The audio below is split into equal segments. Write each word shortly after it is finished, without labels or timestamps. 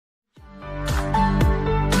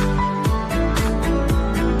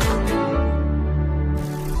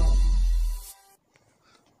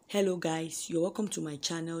Hello guys, you're welcome to my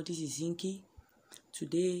channel. This is Inky.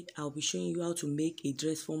 Today I'll be showing you how to make a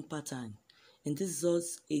dress form pattern, and this is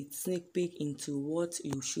just a sneak peek into what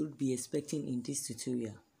you should be expecting in this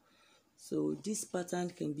tutorial. So this pattern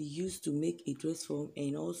can be used to make a dress form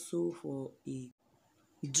and also for a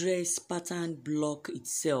dress pattern block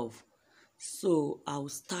itself. So I'll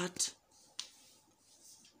start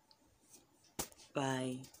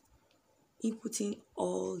by inputting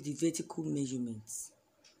all the vertical measurements.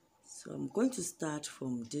 So I'm going to start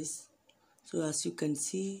from this. So as you can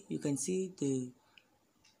see the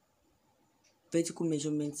vertical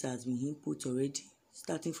measurements has been input already,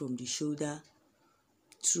 starting from the shoulder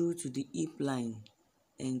through to the hip line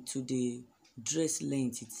and to the dress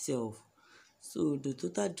length itself. So the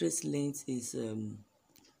total dress length is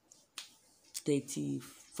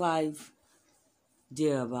 35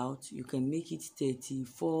 thereabout. You can make it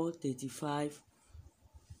 34, 35.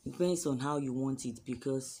 Depends on how you want it,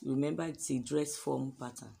 because remember it's a dress form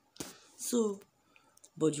pattern. So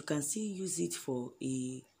but you can still use it for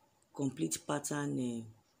a complete pattern,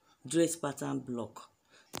 dress pattern block.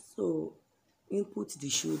 So input the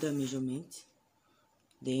shoulder measurement,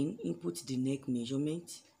 then input the neck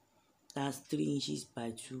measurement. That's 3 inches by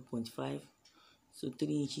 2.5. So 3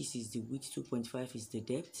 inches is the width, 2.5 is the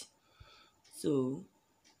depth. So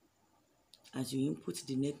as you input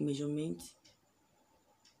the neck measurement,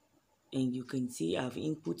 and you can see I've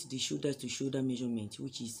input the shoulder to shoulder measurement,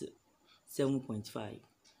 which is 7.5.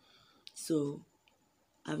 So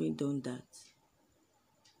having done that,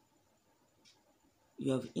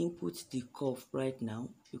 you have input the curve right now.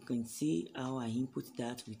 You can see how I input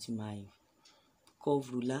that with my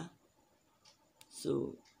curve ruler.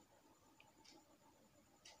 So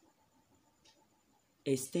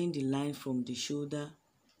extend the line from the shoulder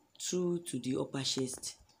through to the upper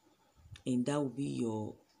chest, and that will be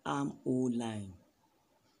your armhole line.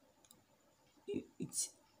 It's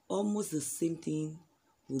almost the same thing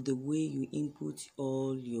with the way you input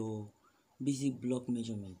all your basic block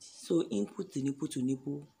measurements. So input the nipple to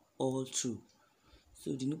nipple all through.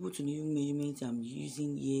 So the nipple to nipple measurement I'm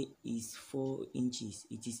using here is 4 inches.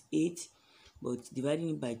 It is 8, but dividing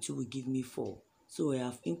it by 2 will give me 4. So I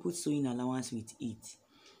have input sewing allowance with 8.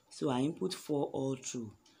 So I input 4 all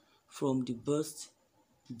through, from the bust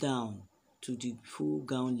down to the full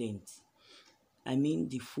gown length. I mean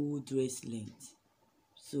the full dress length.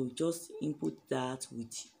 So just input that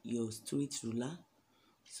with your straight ruler.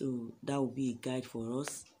 So that will be a guide for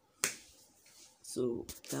us. So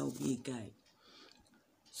that will be a guide.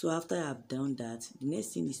 So after I have done that, the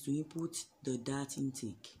next thing is to input the dart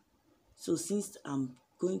intake. So since I'm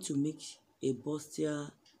going to make a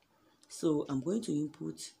bustier, so I'm going to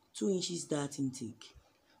input 2 inches dart intake,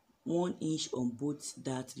 1 inch on both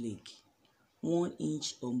dart leg. 1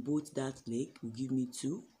 inch on both dart leg will give me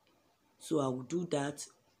 2. So I will do that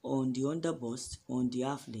on the under bust, on the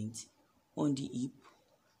half length, on the hip,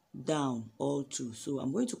 down all through. So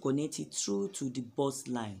I'm going to connect it through to the bust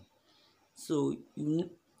line. So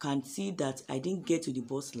you can see that I didn't get to the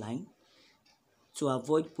bust line. To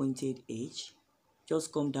avoid pointed edge,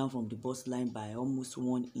 just come down from the bust line by almost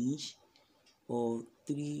 1 inch or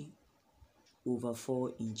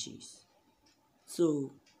 3/4 inches.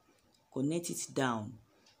 So connect it down.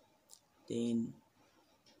 Then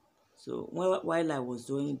so while I was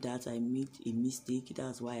doing that, I made a mistake.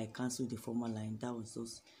 That's why I cancelled the former line. That was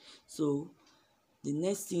just so. The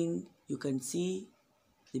next thing, you can see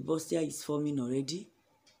the bustier is forming already.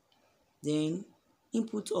 Then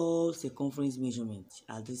input all circumference measurements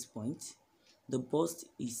at this point. The bust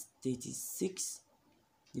is 36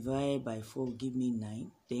 divided by 4 will give me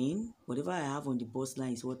 9. Then whatever I have on the bust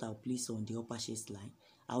line is what I'll place on the upper chest line.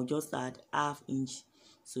 I'll just add ½ inch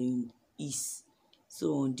sewing ease.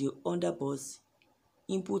 So on the under bust,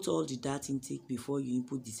 input all the dart intake before you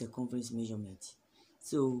input the circumference measurement.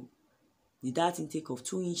 So the dart intake of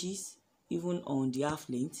 2 inches, even on the half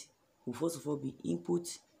length, will first of all be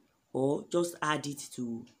input, or just add it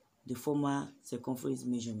to the former circumference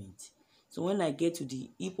measurement. So when I get to the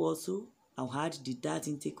hip also, I'll add the dart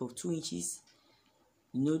intake of 2 inches.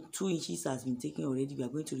 2 inches has been taken already. We are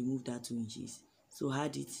going to remove that 2 inches. So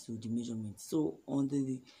add it to the measurement. So on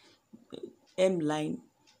the M line,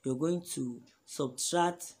 you're going to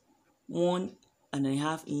subtract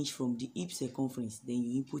 1.5 inch from the hip circumference. Then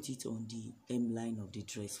you input it on the M line of the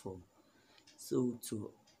dress form. So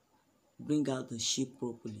to bring out the shape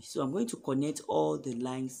properly. So I'm going to connect all the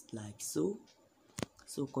lines like so.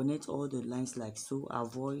 So connect all the lines like so.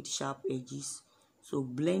 Avoid sharp edges. So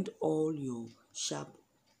blend all your sharp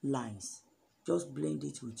lines. Just blend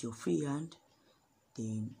it with your free hand.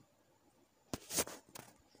 Then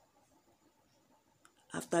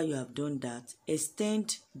After you have done that,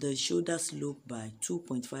 extend the shoulder slope by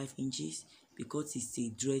 2.5 inches because it's a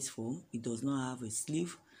dress form. It does not have a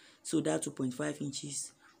sleeve. So that 2.5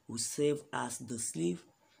 inches will serve as the sleeve.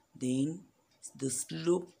 Then the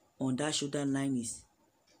slope on that shoulder line is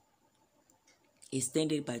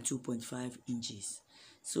extended by 2.5 inches.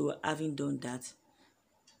 So having done that,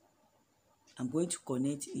 I'm going to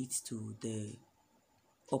connect it to the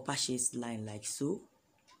upper chest line like so.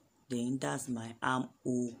 Then that's my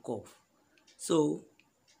armhole cuff. So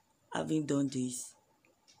having done this,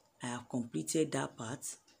 I have completed that part.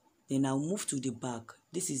 Then I'll move to the back.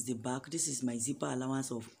 This is the back. This is my zipper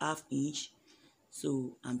allowance of 1/2 inch.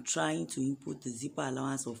 So I'm trying to input the zipper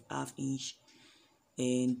allowance of 1/2 inch,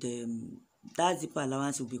 and that zipper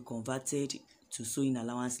allowance will be converted to sewing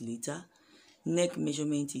allowance later. Neck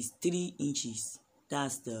measurement is 3 inches.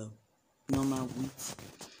 That's the normal width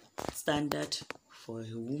standard for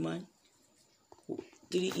a woman.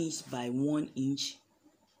 3 inch by 1 inch.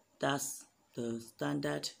 That's the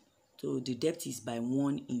standard. So the depth is by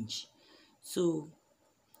 1 inch. So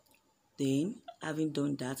then, having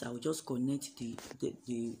done that, I will just connect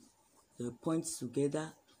the points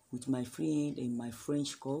together with my free end and my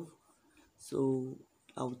French curve. So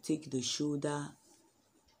I'll take the shoulder.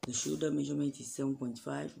 The shoulder measurement is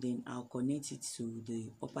 7.5. Then I'll connect it to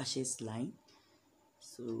the upper chest line.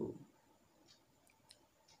 So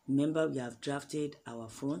remember, we have drafted our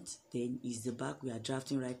front. Then is the back we are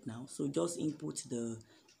drafting right now. So just input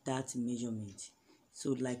that measurement.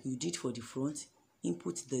 So like you did for the front,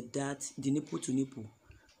 input the nipple to nipple,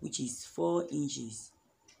 which is 4 inches.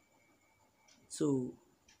 So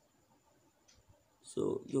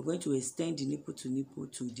you're going to extend the nipple to nipple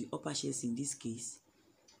to the upper chest in this case.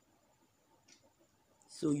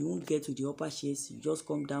 So you won't get to the upper chest. You just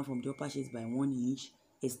come down from the upper chest by 1 inch,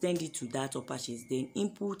 extend it to that upper chest, then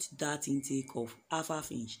input that intake of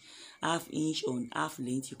half inch. 1/2 inch on half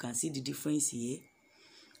length. You can see the difference here.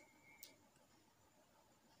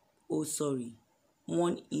 Oh, sorry,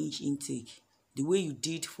 1 inch intake, the way you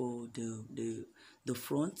did for the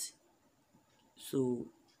front. So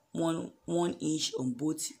one inch on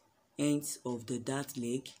both ends of the dart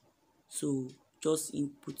leg. So just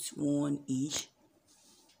input 1 inch.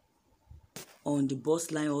 On the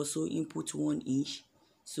bust line also input 1 inch.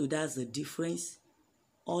 So that's the difference.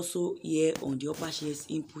 Also here on the upper chest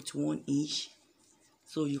input 1 inch.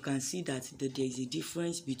 So you can see that there is a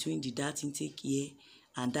difference between the dart intake here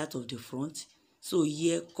and that of the front. So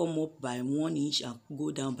here come up by 1 inch and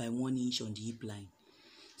go down by 1 inch on the hip line.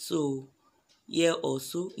 So here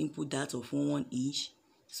also input that of 1 inch.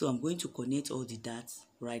 So I'm going to connect all the darts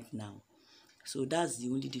right now. So that's the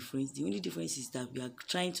only difference. The only difference is that we are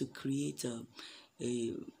trying to create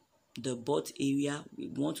the butt area. We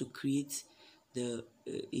want to create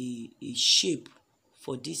a shape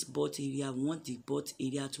for this butt area. We want the butt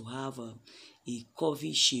area to have a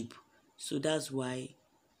curvy shape. So that's why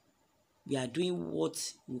we are doing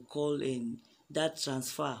what we call that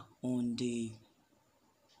transfer on the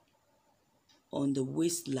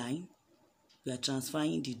waistline. We are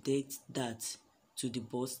transferring the dart to the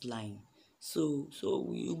bust line. So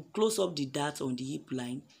you close up the dart on the hip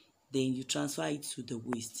line, then you transfer it to the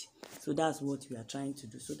waist. So that's what we are trying to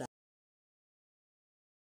do, so that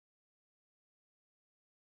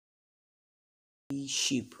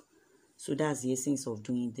shape. So that's the essence of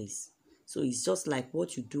doing this. So it's just like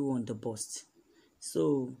what you do on the bust.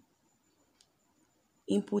 So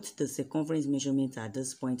input the circumference measurement at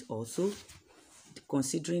this point also,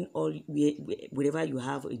 considering all wherever you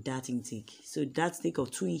have a dart intake. So that intake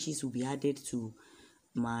of 2 inches will be added to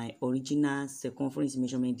my original circumference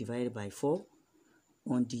measurement divided by 4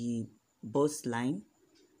 on the bust line,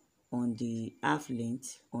 on the half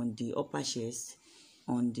length, on the upper chest,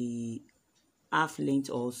 on the half length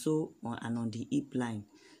also, and on the hip line.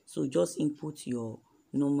 So just input your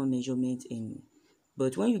normal measurement in.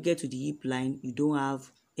 But when you get to the hip line, you don't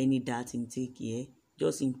have any dart intake here.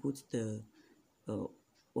 Just input the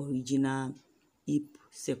original hip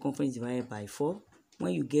circumference divided by 4.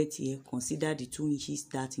 When you get here, consider the 2 inches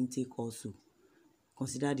dart intake also.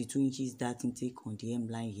 Consider the 2 inches dart intake on the hem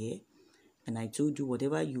line here. And I told you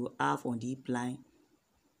whatever you have on the hip line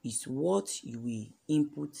is what you will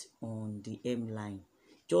input on the hem line.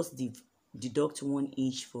 Just deduct 1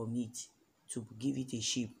 inch from it to give it a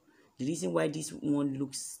shape. The reason why this one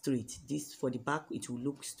looks straight, this for the back it will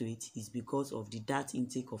look straight, is because of the dart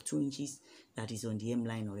intake of 2 inches that is on the hem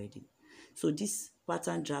line already. So this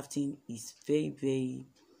pattern drafting is very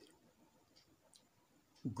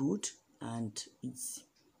good, and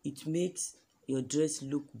it makes your dress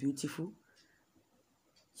look beautiful.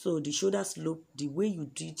 So the shoulder slope, the way you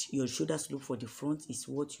did your shoulder slope for the front is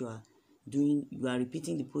what you are doing. You are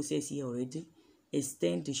repeating the process here already.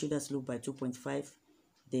 Extend the shoulder slope by 2.5,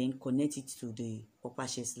 then connect it to the upper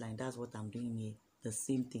chest line. That's what I'm doing here. The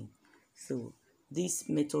same thing. So this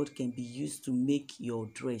method can be used to make your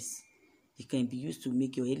dress. It can be used to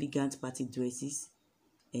make your elegant party dresses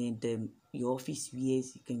and your office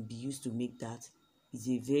wears. It can be used to make that. It's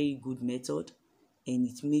a very good method and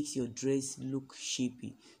it makes your dress look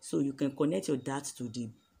shapy. So you can connect your dart to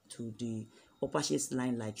the upper chest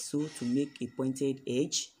line like so to make a pointed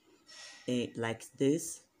edge like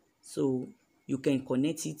this. So you can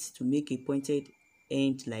connect it to make a pointed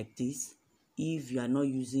end like this if you are not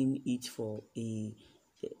using it for a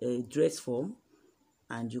dress form,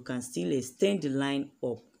 and you can still extend the line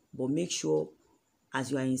up, but make sure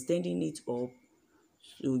as you are extending it up,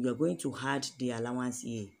 so you are going to add the allowance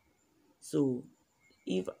here. So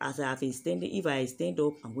if I extend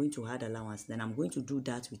up, I'm going to add allowance. Then I'm going to do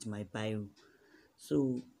that with my biro.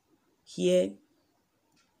 So here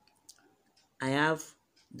I have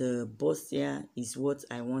the bustier is what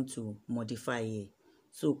I want to modify here.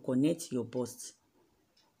 So connect your bust.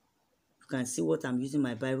 You can see what I'm using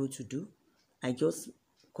my biro to do. I just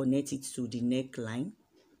connect it to the neckline.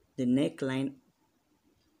 The neckline,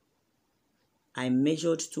 I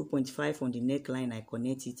measured 2.5 on the neckline, I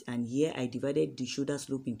connect it, and here I divided the shoulder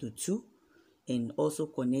slope into 2 and also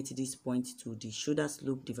connect this point to the shoulder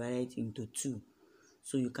slope divided into 2.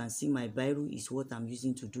 So you can see my biro is what I'm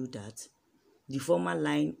using to do that. The former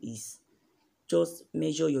line is just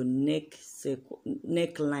measure your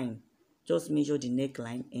neckline. Just measure the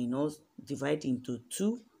neckline and also divide into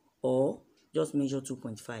 2 or just measure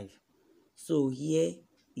 2.5. So here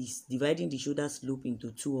is dividing the shoulder slope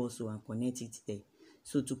into 2 also and connect it there.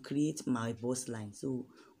 So to create my bust line. So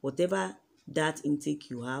whatever that intake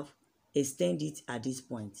you have, extend it at this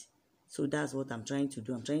point. So that's what I'm trying to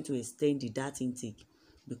do. I'm trying to extend the dart intake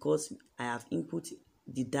because I have input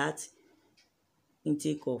the dart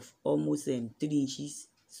intake of almost 3 inches.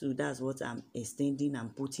 So that's what I'm extending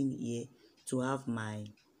and putting here to have my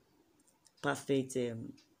perfect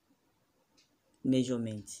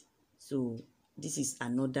measurement. So this is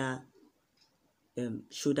another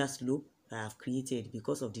shoulder slope that I have created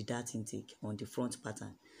because of the dart intake on the front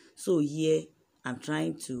pattern. So here I'm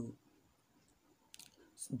trying to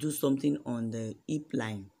do something on the hip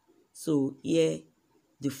line. So here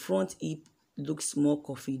the front hip looks more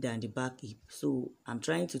curvy than the back hip. So I'm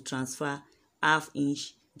trying to transfer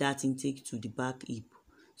half-inch dart intake to the back hip.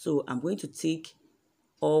 So I'm going to take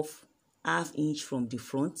off half-inch from the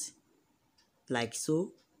front like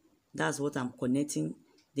so. That's what I'm connecting.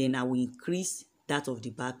 Then I will increase that of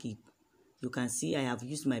the back hip. You can see I have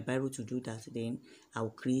used my biro to do that. Then I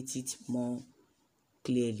will create it more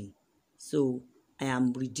clearly. So I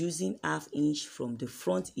am reducing half-inch from the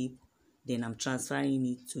front hip, then I'm transferring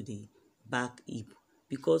it to the back hip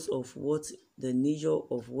because of what the nature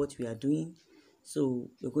of what we are doing. So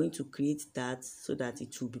we're going to create that so that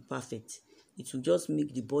it will be perfect. It will just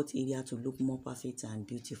make the butt area to look more perfect and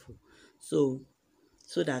beautiful. So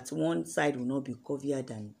that one side will not be curvier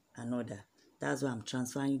than another. That's why I'm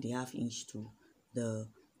transferring the half-inch to the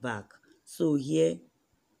back. So here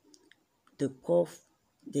the curve,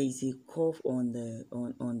 there is a curve on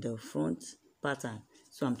the front pattern.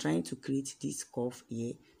 So I'm trying to create this curve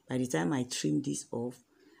here. By the time I trim this off,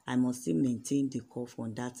 I must still maintain the curve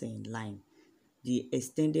on that line. The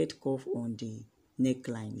extended curve on the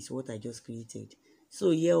neckline is what I just created.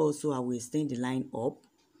 So here also I will extend the line up.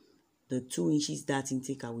 The 2 inches dart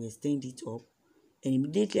intake, I will extend it up, and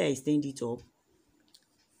immediately I extend it up,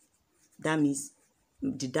 that means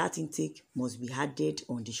the dart intake must be added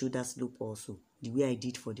on the shoulder slope also, the way I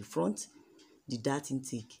did for the front. The dart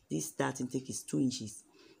intake, this dart intake is 2 inches.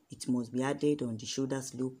 It must be added on the shoulder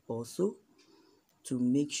slope also to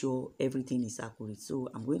make sure everything is accurate. So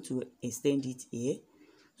I'm going to extend it here.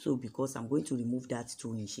 So because I'm going to remove that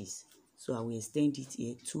 2 inches, so I will extend it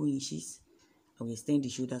here 2 inches. I will extend the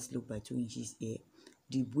shoulder slope by 2 inches here,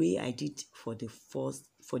 the way I did for the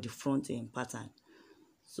front end pattern.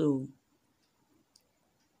 So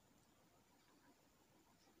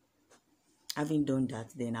having done that,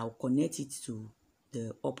 then I'll connect it to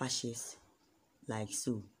the upper chest like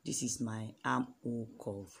so. This is my armhole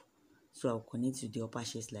curve. So I'll connect to the upper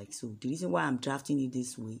chest like so. The reason why I'm drafting it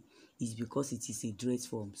this way is because it is a dress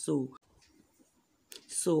form. So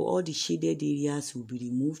all the shaded areas will be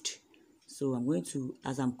removed. So I'm going to,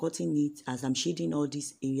 as I'm cutting it, as I'm shading all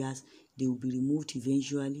these areas, they will be removed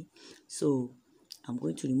eventually. So I'm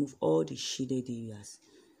going to remove all the shaded areas.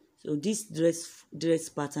 So this dress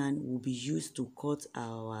pattern will be used to cut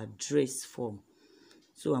our dress form.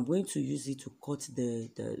 So I'm going to use it to cut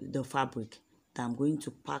the fabric that I'm going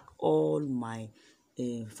to pack all my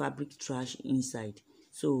fabric trash inside.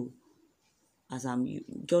 So as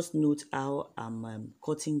just note how I'm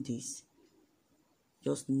cutting this.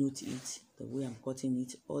 Just note it, the way I'm cutting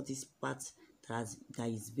it, all these parts that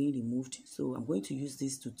is being removed. So I'm going to use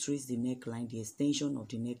this to trace the neckline, the extension of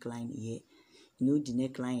the neckline here. You know, the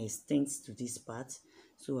neckline extends to this part.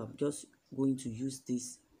 So I'm just going to use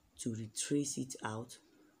this to retrace it out.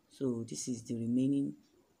 So this is the remaining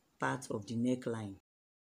part of the neckline.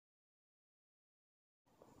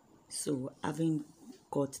 So having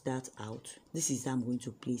cut that out, this is how I'm going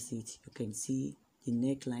to place it. You can see the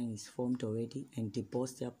neckline is formed already, and the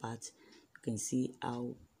bustier part, you can see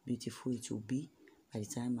how beautiful it will be by the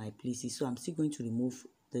time I place it. So I'm still going to remove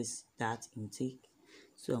this dart intake.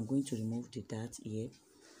 So I'm going to remove the dart here.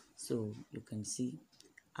 So you can see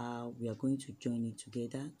how we are going to join it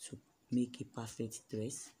together to make a perfect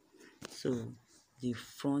dress. So the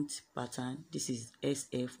front pattern, this is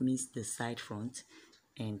SF, means the side front,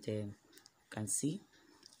 and you can see.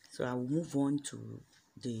 So I will move on to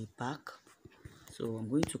the back. So I'm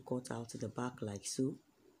going to cut out the back like so.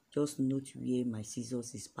 Just note where my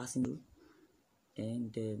scissors is passing through,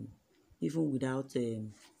 and even without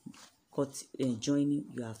joining,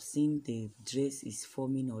 you have seen the dress is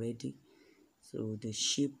forming already. So the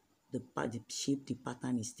shape, the shape the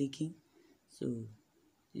pattern is taking. So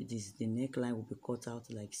the neckline will be cut out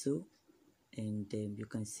like so, and you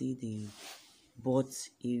can see the butt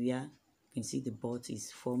area. You can see the butt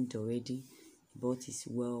is formed already. The butt is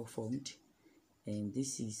well formed, and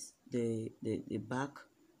this is the back.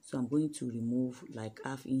 So I'm going to remove like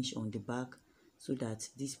 ½ inch on the back, so that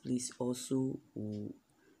this place also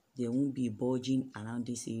there won't be bulging around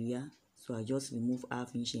this area. So I just remove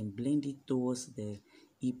 ½ inch and blend it towards the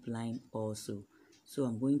hip line also. So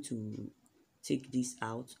I'm going to take this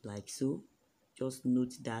out like so. Just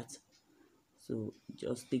note that. So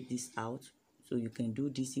just take this out. So you can do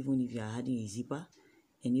this even if you are adding a zipper,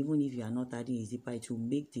 and even if you are not adding a zipper, it will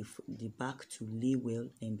make the back to lay well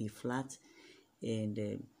and be flat,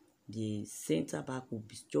 and the center back will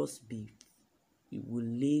it will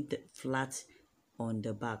lay flat on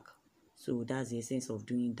the back. So that's the essence of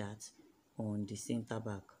doing that on the center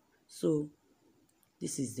back. So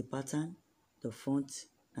this is the pattern, the front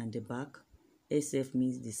and the back. SF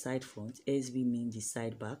means the side front, SV means the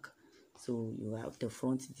side back. So you have the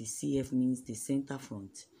front, the CF means the center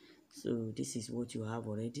front. So this is what you have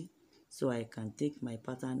already. So I can take my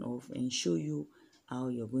pattern off and show you how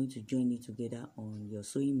you're going to join it together on your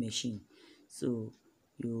sewing machine. So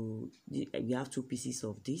you have 2 pieces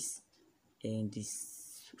of this, and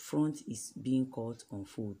this front is being cut on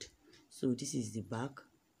fold. So this is the back.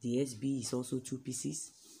 The SB is also 2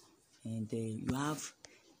 pieces, and you have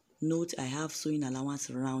note I have sewing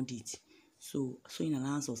allowance around it. So sewing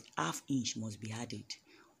allowance of ½ inch must be added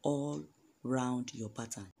all round your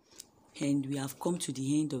pattern. And we have come to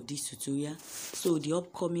the end of this tutorial. So the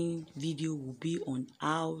upcoming video will be on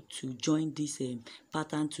how to join this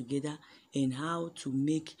pattern together and how to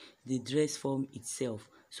make the dress form itself.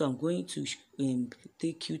 So I'm going to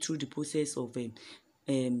take you through the process of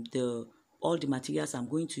all the materials I'm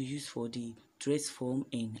going to use for the dress form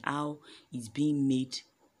and how it's being made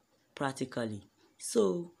practically.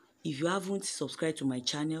 So if you haven't subscribed to my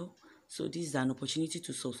channel, so this is an opportunity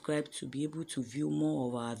to subscribe to be able to view more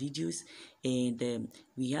of our videos, and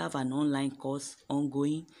we have an online course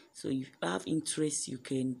ongoing. So if you have interest, you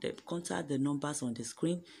can contact the numbers on the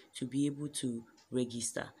screen to be able to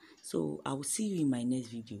register. So I will see you in my next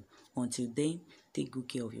video. Until then, take good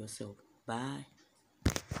care of yourself. Bye.